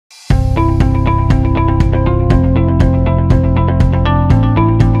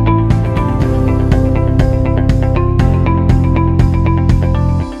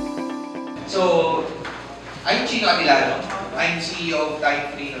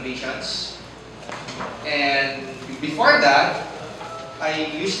innovations. And before that, I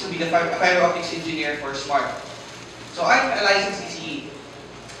used to be the fiber optics engineer for Smart. So I'm a licensed ECE.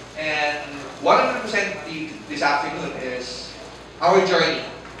 And what I'm going to present to you this afternoon is our journey,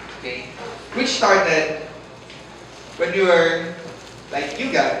 okay? Which started when we were like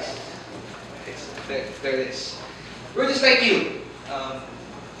you guys. There it is. We're just like you.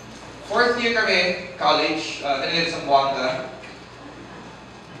 Fourth year kami, college, Ateneo de Zamboanga.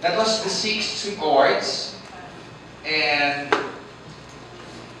 That was the 6th SWIP Awards. And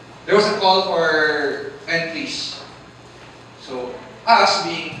there was a call for entries. So, us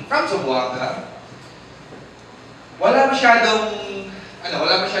being from Zamboanga,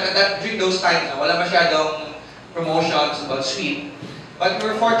 during those times, wala masyadong promotions about SWIP. But we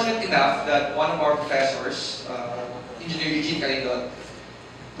were fortunate enough that one of our professors, Engineer Eugene Carindon,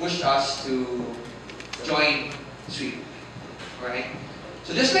 pushed us to join SWIP. Right?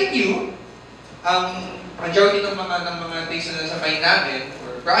 So just like you, majority ng mga things na nasabihin namin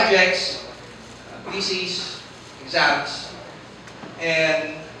were projects, theses, exams,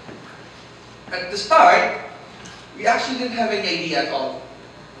 and at the start, we actually didn't have any idea at all.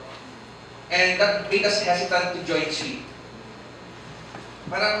 And that made us hesitant to join SWIP.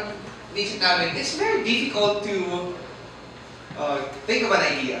 Parang naisip namin, it's very difficult to think of an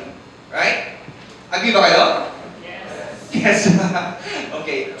idea. Right? Agree ba kayo? Yes.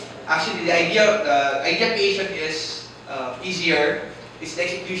 Okay. Actually, the idea creation is easier. It's the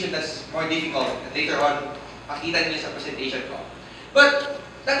execution that's more difficult. And later on, makita niyo sa presentation ko. But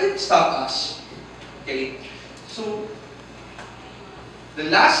that didn't stop us. Okay. So the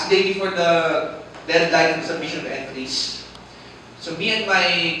last day before the deadline for submission of entries, so me and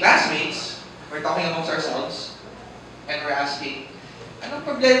my classmates were talking amongst ourselves, and we're asking, anong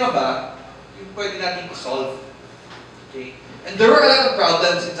problema ba yung pwede natin i-solve? Okay? And there were a lot of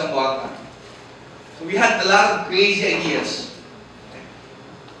problems in Zamboanga. So we had a lot of crazy ideas. Okay?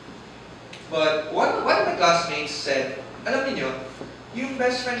 But one of my classmates said, alam niyo, yung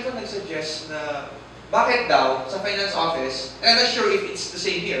best friend ko nag-suggest na bakit daw sa finance office, and I'm not sure if it's the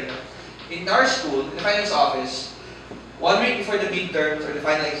same here, in our school, in the finance office, 1 week before the midterms or the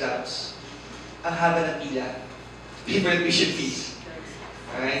final exams, ang haba ng pila. Pay for tuition fees.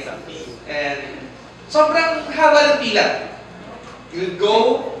 Alright? And sobrang haba ng pila. You would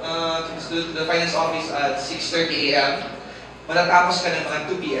go to the finance office at 6:30 a.m. Matatapos ka ng mga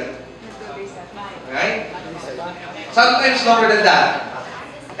 2 p.m. Right? Sometimes longer than that.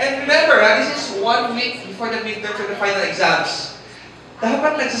 And remember, this is 1 week before the midterms or the final exams.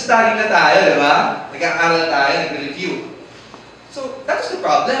 Dapat nagsastudy na tayo, di ba? Nag-aaral tayo, nag-review. So, that's the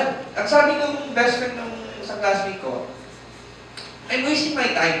problem. Ang sabi ng best friend ng isang classmate ko, I'm wasting my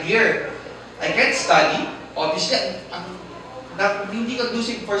time here. I can't study. Obviously, hindi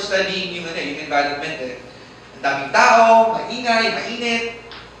conducive for studying yung environment eh. Ang daming tao, maingay, mainit.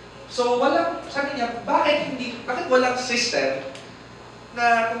 So, sabi niya, bakit walang system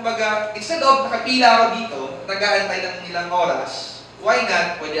na, kumbaga, instead of nakapila ako dito, nag-aantay ng ilang oras, why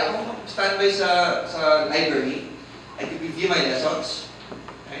not? Pwede ako standby sa library. I could review my lessons.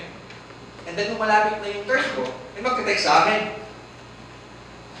 Okay? And then, kung malapit na yung turn ko, may magka-text sa akin.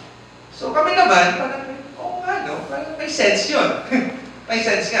 So, kami naman, parang, oo nga, no? Parang may sense yun. May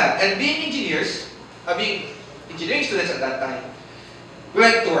sense nga. And being engineers, being engineering students at that time, we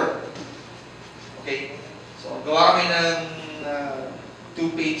went to work. Okay? So, gawa kami ng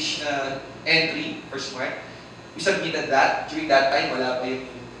 2-page entry for Smart. We submitted that. During that time, wala pa yung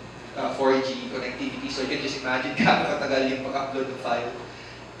 4G connectivity. So you can just imagine kung katagal yung pag-upload ng file.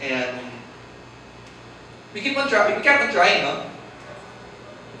 And we kept on trying, no?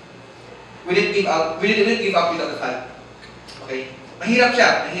 We didn't give up without the file. Okay? Mahirap siya.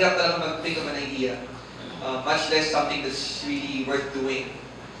 Mahirap talaga mag-think of an idea. Much less something that's really worth doing.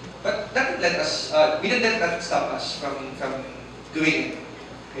 But that didn't let us, we didn't let that stop us from doing it.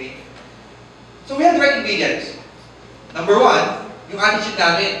 Okay? So we had the right ingredients. Number 1, yung attitude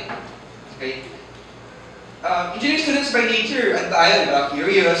namin. Okay? Engineering students by nature, tayo,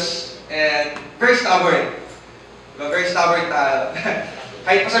 curious, and very stubborn. Very stubborn tayo.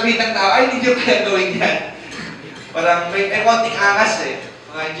 Kahit pasabihin ng tao, ay, hindi ko kaya gawin yan. Parang may konting angas eh.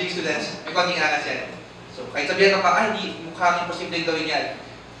 Mga engineering students, may konting angas yan. So, kahit sabihin ka pa, ay, hindi, mukhang imposible gawin yan.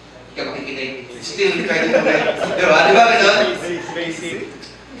 Hindi ka makikinig. Still, try to do it. Diba? Diba, gano'n? Basic.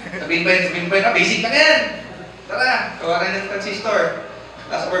 Sabihin pa yun, basic na yan. Tara, gawa rin ng transistor.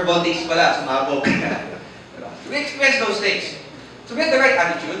 Tapos over voltage pala, sumabog. So we experienced those things. So we had the right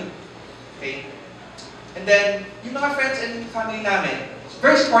attitude. Okay? And then, yung mga friends and family namin,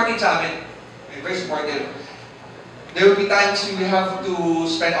 very supportive sa amin. Okay, very supportive. There will be times we have to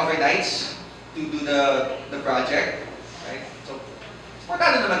spend overnights to do the project. Right? So,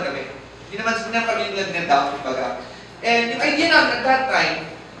 supportado naman kami. Hindi naman kami nag-down, kumbaga. And yung idea namin at that time,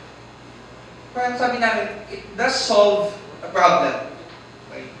 parang sabi namin, it does solve a problem.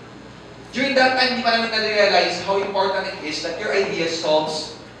 Right? During that time, hindi pa namin na-realize how important it is that your idea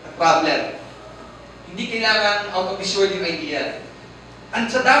solves a problem. Hindi kailangan out of this world yung idea. And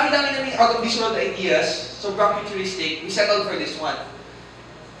sa dami-dami namin out of this world ideas, sobrang futuristic, we settled for this one.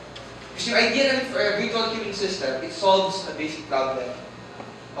 Because yung idea namin for a virtual queuing system, it solves a basic problem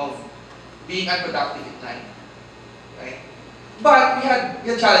of being unproductive at night. Right? But we had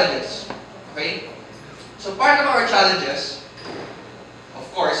challenges. Okay? So part of our challenges, of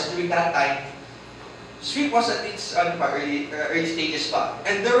course, during that time, Sweep was at its early stages pa.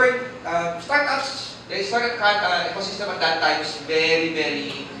 And there were startups, the startup ecosystem at that time was very,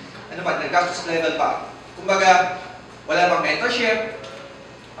 nag-gastos level pa. Kumbaga, wala pang mentorship,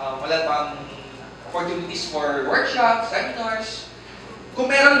 wala pang opportunities for workshops, seminars. Kung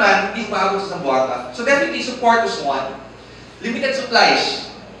meron man, hindi umaabot sa Zamboanga. So definitely support was one. Limited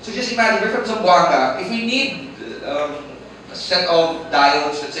supplies. So just imagine, we're from Zamboanga. If we need a set of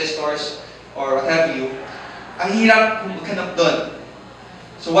diodes, transistors, or what have you, ang hirap maghanap doon.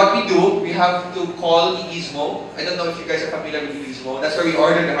 So what we do, we have to call Gizmo. I don't know if you guys are familiar with Gizmo. That's where we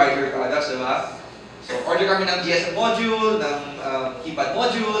order the hardware products, diba? So order kami ng GSM module, ng keypad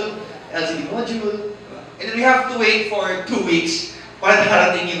module, LCD module, diba? And then we have to wait for 2 weeks para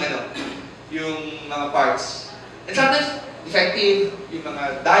darating yung mga parts. And sometimes, defective, yung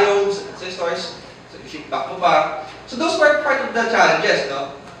mga diodes, transistors, so ship back mo pa. So those were part of the challenges,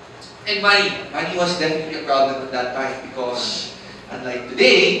 no? And money. Money was definitely a problem at that time because unlike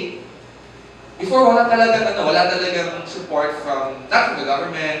today, before wala talagang support from, not from the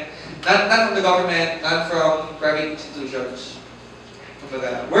government, not from private institutions.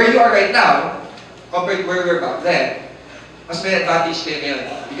 Where you are right now, compared to where we were back then, mas may advantage kayo ngayon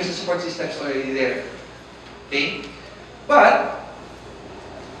because the support system is already there. Okay? But,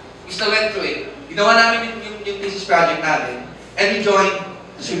 we still went through it. Ginawa namin yung thesis project namin and we joined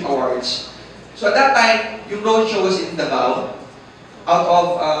Sweep Awards. So at that time, yung roadshow was in Davao. Out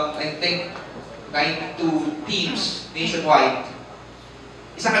of, I think, 92 teams nationwide,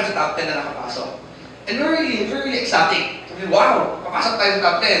 isa kami sa top 10 na nakapasok. And we're really ecstatic. I mean, wow, papasok tayo sa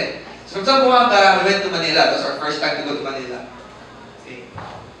top 10. So from Zamboanga, we went to Manila. That was our first time to go to Manila. Okay.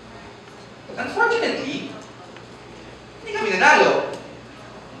 But unfortunately, hindi kami nanalo.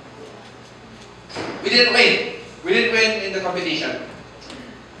 We didn't win. We didn't win in the competition.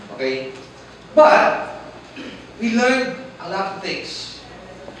 Okay? But, we learned a lot of things.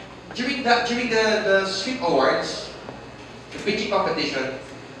 During the Sweep Awards, the pitching competition,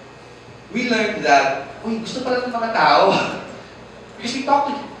 we learned that, gusto pala ng mga tao. Because we talked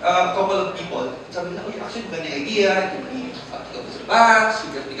to a couple of people. Sabi nila, actually, maganda yung idea, it can be applicable sa banks,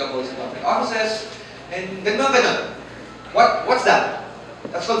 it can be applicable sa government offices, and ganun. What's that?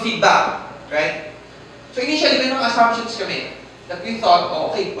 That's called feedback, right? So initially, may mga assumptions kami. That we thought,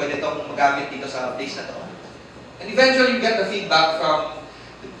 okay, pwede itong magamit dito sa place na to. And eventually, you get the feedback from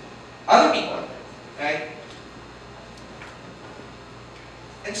other people, right?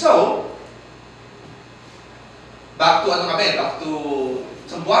 And so, back to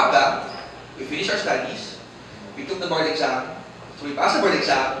Zamboanga, we finished our studies, we took the board exam, so we passed the board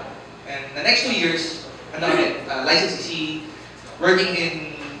exam, and the next 2 years, licensed EC, working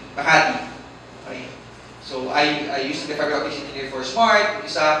in Makati. Okay. So I used to be a fiber optics engineer for Smart,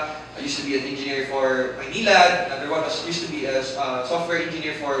 I used to be an engineer for Maynilad, another one used to be a software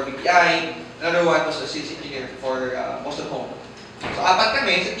engineer for BPI, another one was a sales engineer for Boston Home. So apat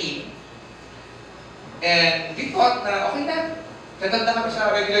kami sa team, and we thought na okay na, settled na kami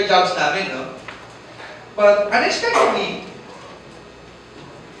sa regular jobs namin, no? But unexpectedly,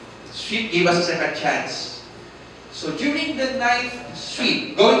 Sweep gave us a second chance. So during the 9th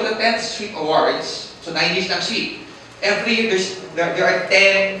Sweep, going to the 10th Sweep Awards, so 9 years ng Sweep, every year there are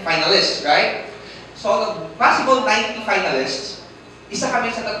 10 finalists, right? So of possible 90 finalists, isa kami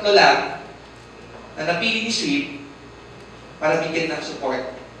sa tatlo lang na napili ni Sweep para bigyan ng support.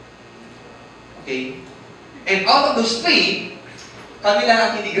 Okay? And out of those 3, kami lang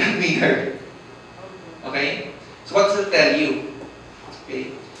ang hindi grand winner. Okay? So what does it tell you?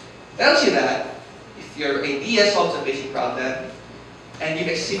 Okay? It tells you that if your idea solves a basic problem and you've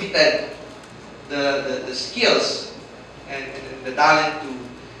exhibited the skills and the talent to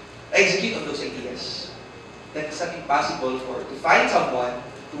execute on those ideas, then it's not impossible to find someone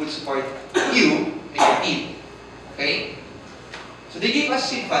who will support you and your team. Okay? So they gave us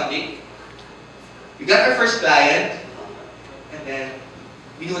seed funding. We got our first client. And then,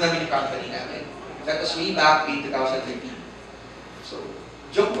 binuo namin yung company namin. That was way back in 2013. So,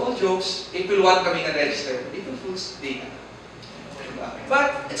 joke all jokes, April 1 kami na-register. April Fool's Day na. Diba?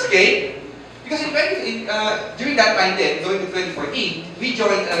 But, it's okay. Because during that time then, going to 2014, we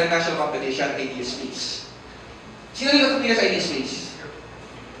joined another national competition, Idea Space. Sino rin familiar sa Idea Space?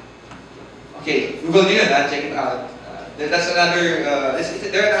 Okay, Google nyo yun, check it out. That's another,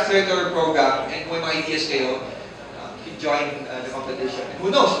 they're an accelerator program, and kung may mga ideas kayo, you join the competition. And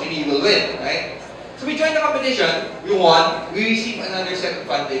who knows, maybe you will win, right? So we joined the competition, we won, we received another set of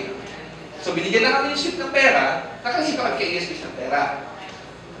funding. So binigyan na kami ng shoot ng pera, nakareceive kami kay Idea Space ng pera.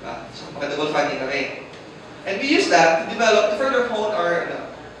 So maka-double funding kami. And we use that to develop, to further hone our,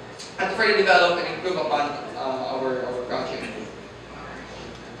 and to further develop and improve upon our project.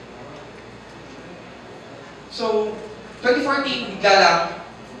 So, 2014, bigla lang,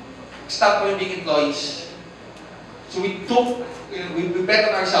 stop kami being employees. So we took, we bet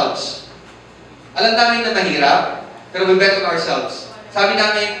on ourselves. Alam namin na mahirap, pero we bet on ourselves. Sabi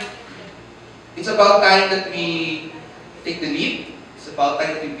namin, it's about time that we take the lead. It's about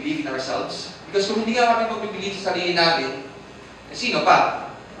time that we believe in ourselves. Because kung hindi nga kami mag-believe sa sarili namin, sino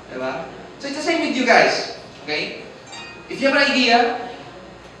pa? Diba? So it's the same with you guys. Okay? If you have an idea,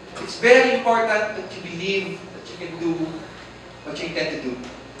 it's very important that you believe that you can do what you intend to do.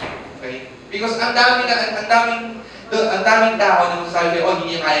 Okay? Because ang daming tao na masasabi, oh,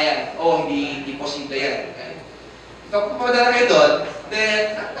 hindi niya kaya yan. Oh, hindi posible yan. Okay? So, kung papadala kayo doon,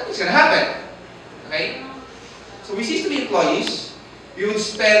 then nothing's gonna happen. Okay? So, we cease to be employees. We would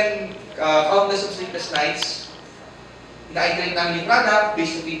spend countless of sleepless nights. Ina-iterate namin yung product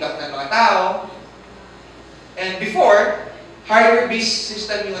based on feedback ng mga tao. And before, hardware-based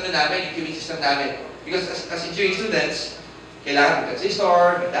system yung namin, yung QA system namin. Because as engineering students, kailangan may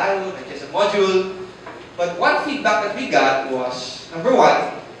transistor, may diode, may test module. But one feedback that we got was, number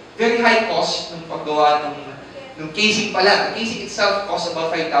one, very high cost ng paggawa ng casing pala. The casing itself costs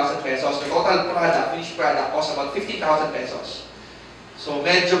about 5,000 pesos. The total product, finished product, costs about 50,000 pesos. So,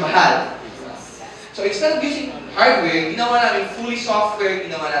 medyo mahal. So, instead of using hardware, ginawa namin fully software,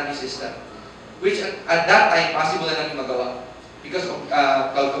 ginawa namin system. Which at that time, possible na namin magawa. Because of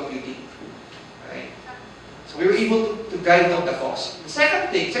cloud computing. Right? So, we were able to drive down the cost. The second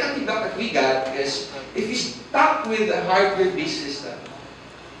feedback that we got is, if we stuck with a hardware-based system,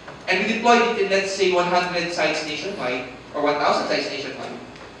 and we deployed it in, let's say, 100 sites nationwide, or 1,000 sites nationwide,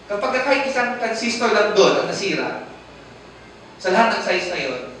 kapag kahit isang transistor lang doon ang nasira, sa lahat ng sites na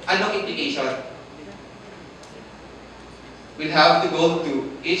yun, anong implication? We'll have to go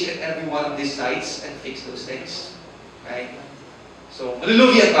to each and every one of these sites and fix those things. Right? So,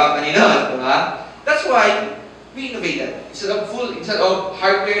 malulugi ang company na, diba? That's why we innovated. Instead of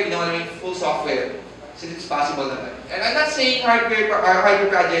hardware, ginawa namin full software. Since it's possible naman. And I'm not saying hardware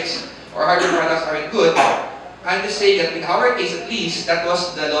projects or hardware products aren't good. I'm just saying that in our case at least, that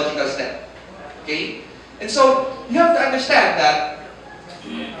was the logical step. Okay? And so, you have to understand that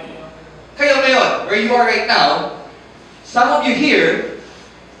kayo ngayon, where you are right now, some of you here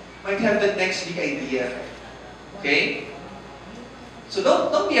might have the next big idea. Okay? So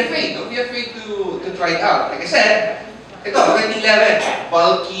don't be afraid. Don't be afraid to try it out. Like I said, ito, 2011,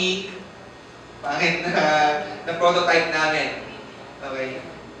 bulky, pangit na prototype namin. Okay?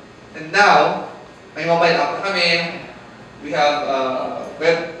 And now, may mobile app na kami. We have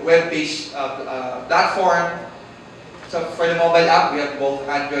web-based platform. So for the mobile app, we have both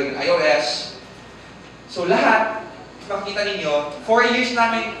Android and iOS. So lahat, makikita ninyo, 4 years yung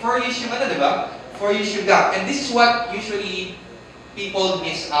di ba? 4 years yung gap. And this is what usually people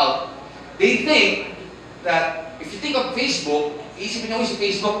miss out. They think that, if you think of Facebook, isipin nyo si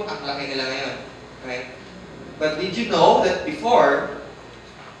Facebook, ang laki nila ngayon. Right? But did you know that before,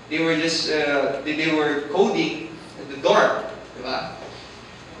 they were just, they were coding in the dorm. Di ba?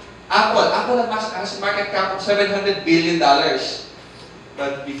 Apple has a market cap of $700 billion.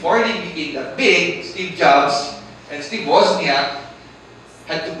 But before they became that big, Steve Jobs and Steve Wozniak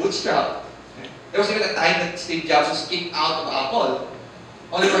had to bootstrap. There was even a time that Steve Jobs was kicked out of Apple,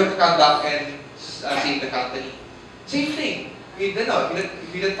 only for him to come back and save the company. Same thing with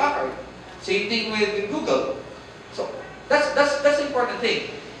Packard. Same thing with Google. So that's the important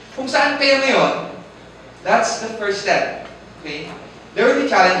thing. Kung saan kayo ngayon, that's the first step. Okay? There will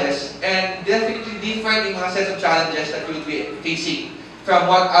be challenges, and definitely different in mga sets of challenges that you will be facing from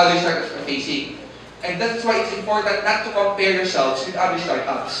what other startups are facing. And that's why it's important not to compare yourselves with other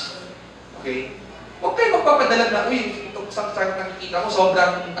startups. Okay? Huwag kayo magpapadala na, uy, itong isang startup na nakikita ko,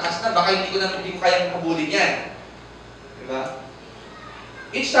 sobrang taas na, baka hindi ko kayang habulin yan. Diba?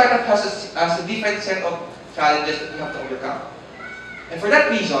 Each startup has a different set of challenges that you have to overcome. And for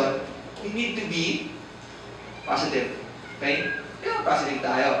that reason, we need to be positive. Okay? Kaya positive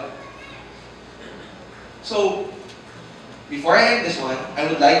tayo. So, before I end this one, I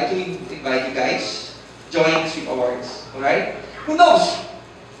would like to invite you guys join the Sweep Awards. Alright? Who knows?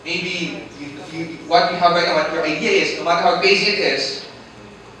 Maybe what you have right now, what your idea is, no matter how basic it is,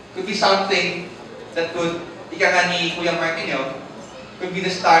 could be something that could, ika nga ni Kuya Martinyo, could be the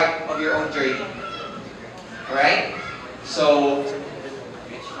start of your own journey. Alright? So,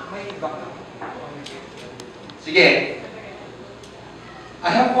 sige. I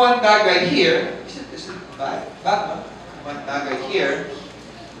have one bag right here. Is it bag? Bag, no? One bag right here.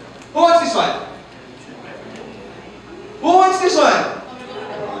 Who wants this one? Who wants this one?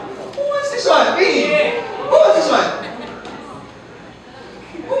 Who wants this one? Really? Who wants this one?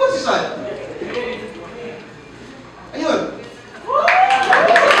 Who wants this one? Ayun.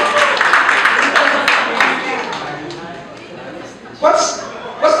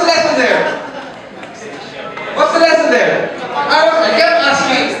 What's the lesson there? What's the lesson there? I kept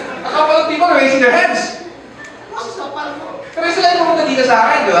asking a couple of people raising their hands. Pero sila yung pumunta dito sa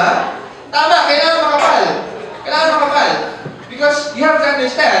akin, di ba? Tama, kailangan makapal. Kailangan makapal. Because you have to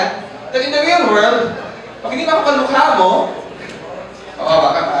understand that in the real world, pag hindi makapal mukha mo,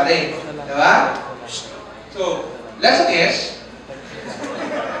 baka pare. Di ba? So, lesson is,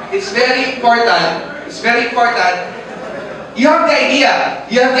 it's very important, you have the idea,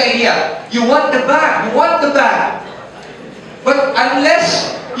 you want the bag, but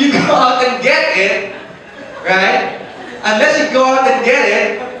unless you go out and get it, right? Unless you go out and get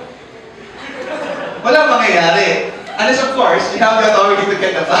it, walang mangyayari. Unless, of course, you have the authority to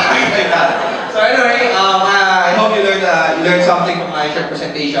get the bag like that. So anyway, I hope you learned something from my short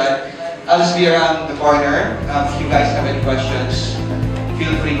presentation. I'll just be around the corner. If you guys have any questions,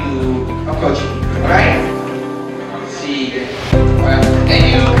 feel free to approach me. Alright? See you. Alright.